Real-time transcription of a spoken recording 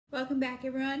Welcome back,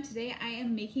 everyone. Today I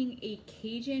am making a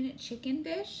Cajun chicken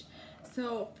dish.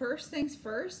 So first things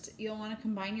first, you'll want to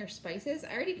combine your spices.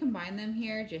 I already combined them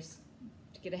here just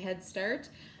to get a head start.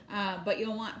 But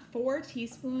you'll want 4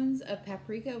 teaspoons of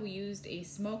paprika. We used a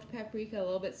smoked paprika, a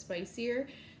little bit spicier.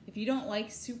 If you don't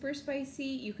like super spicy,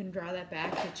 you can draw that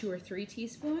back to 2 or 3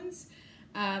 teaspoons.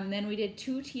 Then we did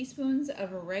 2 teaspoons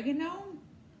of oregano.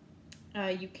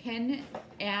 You can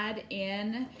add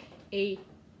in a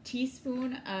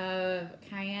teaspoon of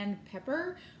cayenne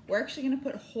pepper. We're actually going to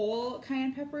put whole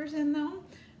cayenne peppers in though,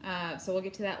 so we'll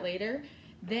get to that later.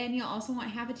 Then you'll also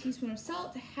want half a teaspoon of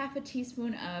salt, half a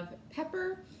teaspoon of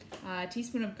pepper, a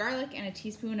teaspoon of garlic, and a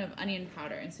teaspoon of onion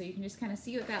powder. And so you can just kind of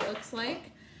see what that looks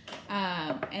like.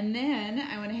 And then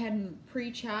I went ahead and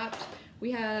pre-chopped.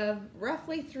 We have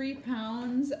roughly 3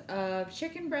 pounds of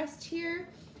chicken breast here.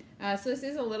 So this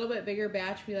is a little bit bigger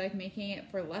batch. We like making it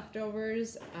for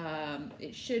leftovers.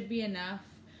 It should be enough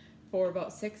for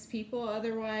about 6 people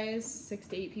otherwise, 6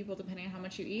 to 8 people depending on how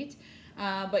much you eat.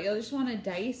 But you'll just want to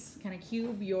dice, kind of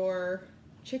cube your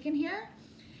chicken here.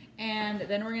 And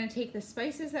then we're going to take the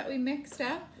spices that we mixed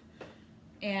up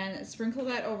and sprinkle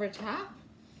that over top.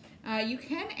 You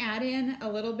can add in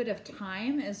a little bit of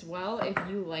thyme as well if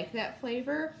you like that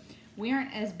flavor. We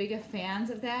aren't as big of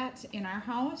fans of that in our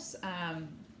house.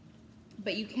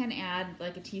 But you can add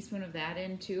like a teaspoon of that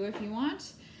in too if you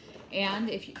want. And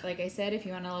if, like I said, if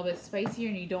you want a little bit spicier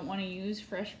and you don't want to use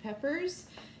fresh peppers,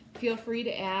 feel free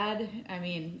to add, I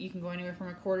mean, you can go anywhere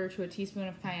from 1/4 to a teaspoon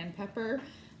of cayenne pepper.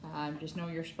 Just know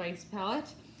your spice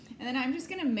palette. And then I'm just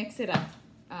gonna mix it up.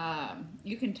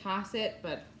 You can toss it,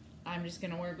 but I'm just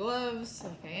gonna wear gloves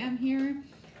like I am here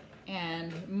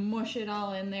and mush it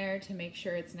all in there to make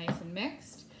sure it's nice and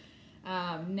mixed.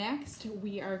 Next,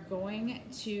 we are going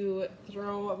to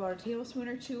throw about a tablespoon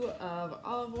or 2 of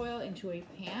olive oil into a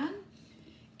pan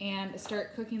and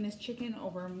start cooking this chicken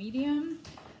over medium.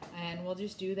 And we'll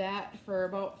just do that for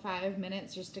about 5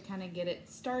 minutes just to kind of get it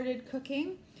started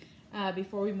cooking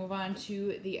before we move on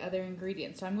to the other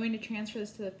ingredients. So I'm going to transfer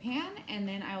this to the pan and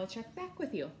then I will check back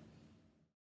with you.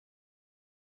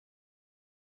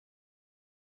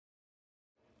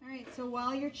 Alright, so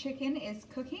while your chicken is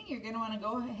cooking, you're going to want to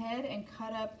go ahead and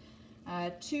cut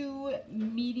up 2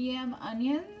 medium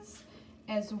onions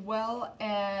as well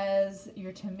as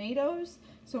your tomatoes.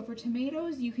 So for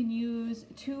tomatoes, you can use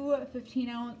 2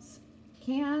 15-ounce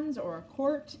cans or a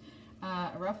quart,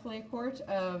 roughly a quart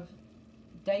of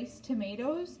diced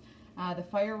tomatoes. The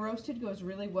fire roasted goes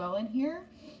really well in here.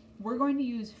 We're going to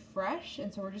use fresh,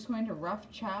 and so we're just going to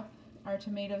rough chop our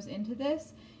tomatoes into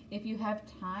this. If you have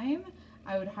time,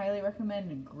 I would highly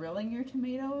recommend grilling your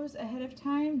tomatoes ahead of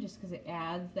time just because it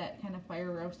adds that kind of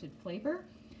fire roasted flavor.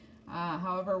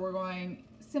 However, we're going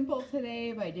simple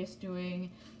today by just doing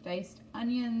diced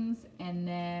onions and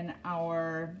then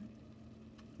our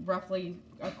roughly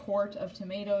a quart of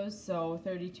tomatoes, so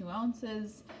 32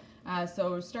 ounces.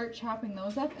 So start chopping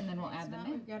those up and then we'll add them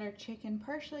in. We've got our chicken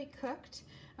partially cooked.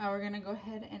 We're going to go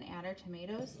ahead and add our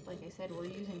tomatoes. Like I said, we're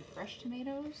using fresh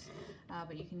tomatoes,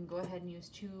 but you can go ahead and use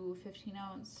 2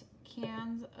 15-ounce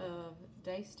cans of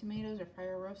diced tomatoes or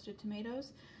fire roasted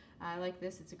tomatoes. I like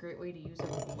this. It's a great way to use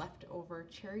leftover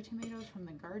cherry tomatoes from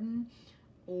the garden,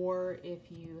 or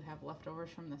if you have leftovers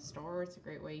from the store, it's a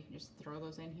great way. You can just throw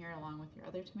those in here along with your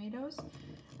other tomatoes.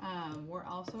 We're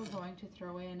also going to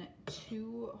throw in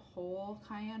 2 whole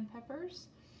cayenne peppers.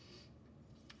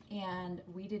 And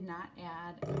we did not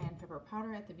add cayenne pepper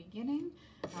powder at the beginning.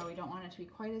 We don't want it to be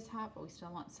quite as hot, but we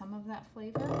still want some of that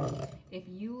flavor. If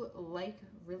you like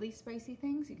really spicy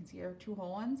things, you can see our 2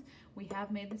 whole ones. We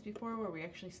have made this before where we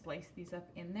actually slice these up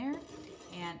in there,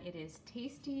 and it is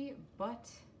tasty, but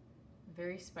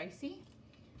very spicy.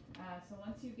 So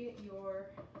once you get your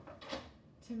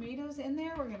tomatoes in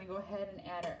there, we're gonna go ahead and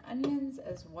add our onions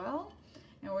as well.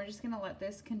 And we're just gonna let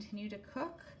this continue to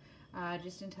cook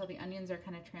just until the onions are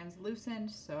kind of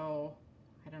translucent. So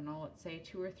I don't know, let's say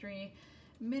 2 or 3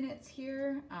 minutes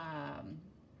here.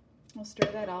 We'll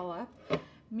stir that all up.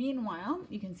 Meanwhile,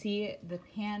 you can see the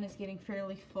pan is getting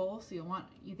fairly full, so you'll want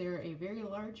either a very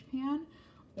large pan,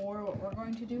 or what we're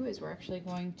going to do is we're actually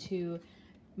going to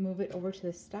move it over to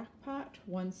the stock pot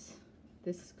once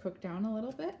this is cooked down a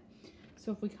little bit.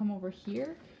 So if we come over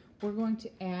here, we're going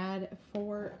to add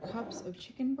 4 cups of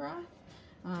chicken broth.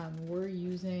 We're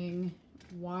using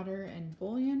water and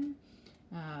bouillon,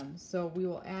 so we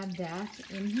will add that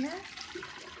in here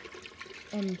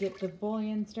and get the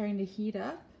bouillon starting to heat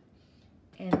up.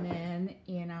 And then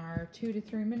in our 2 to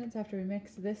 3 minutes after we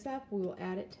mix this up, we will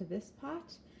add it to this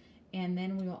pot And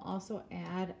then we will also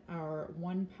add our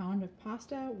 1 pound of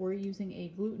pasta. We're using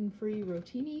a gluten-free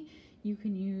rotini. You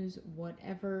can use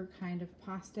whatever kind of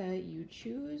pasta you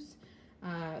choose.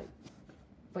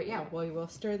 But yeah, we will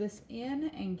stir this in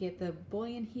and get the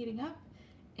bouillon heating up,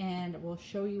 and we'll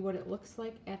show you what it looks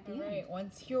like at the end. All right,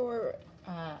 once your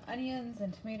onions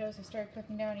and tomatoes have started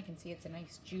cooking down, you can see it's a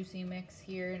nice juicy mix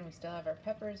here, and we still have our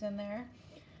peppers in there.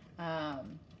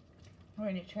 We're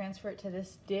going to transfer it to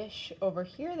this dish over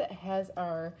here that has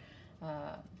our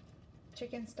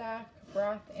chicken stock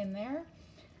broth in there.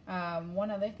 One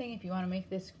other thing, if you want to make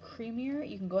this creamier,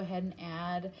 you can go ahead and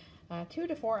add 2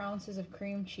 to 4 ounces of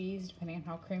cream cheese, depending on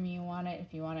how creamy you want it.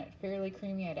 If you want it fairly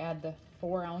creamy, I'd add the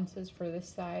 4 ounces for this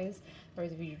size.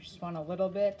 Whereas if you just want a little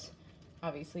bit,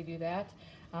 obviously do that.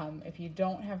 If you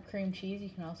don't have cream cheese, you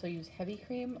can also use heavy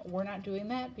cream. We're not doing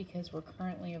that because we're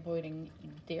currently avoiding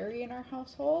dairy in our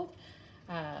household.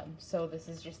 So this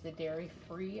is just the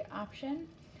dairy-free option.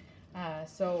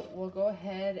 So we'll go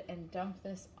ahead and dump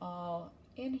this all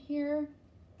in here.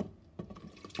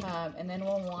 And then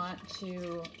we'll want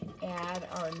to add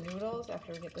our noodles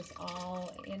after we get this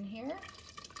all in here.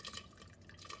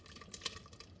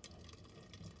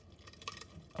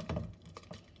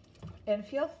 And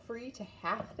feel free to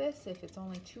half this if it's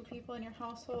only 2 people in your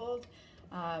household.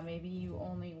 Maybe you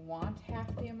only want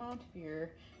half the amount if you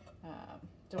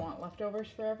don't want leftovers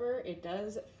forever. It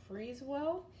does freeze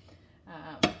well,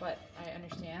 but I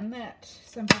understand that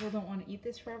some people don't want to eat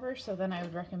this forever, so then I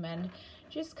would recommend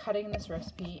just cutting this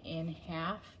recipe in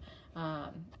half.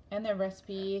 And the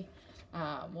recipe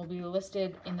will be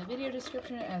listed in the video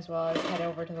description, as well as head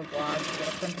over to the blog to get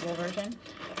a printable version.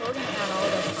 So we're going to add all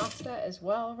of our pasta as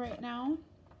well right now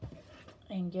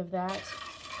and give that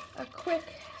a quick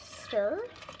stir.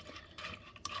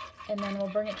 And then we'll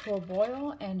bring it to a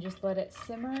boil and just let it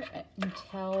simmer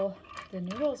until the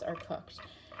noodles are cooked.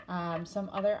 Some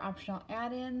other optional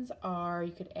add-ins are,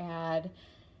 you could add,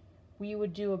 we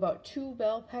would do about 2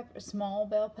 small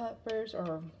bell peppers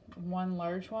or 1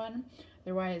 large one.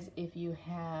 Otherwise, if you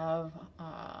have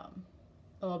a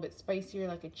little bit spicier,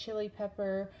 like a chili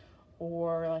pepper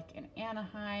or like an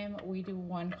Anaheim, we do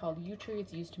one called U-Tree.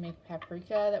 It's used to make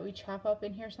paprika that we chop up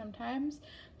in here sometimes,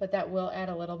 but that will add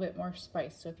a little bit more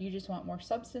spice. So if you just want more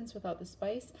substance without the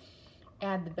spice,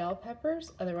 add the bell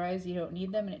peppers. Otherwise, you don't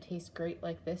need them, and it tastes great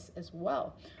like this as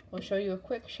well. We'll show you a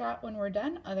quick shot when we're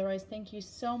done. Otherwise, thank you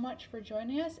so much for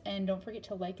joining us, and don't forget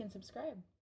to like and subscribe.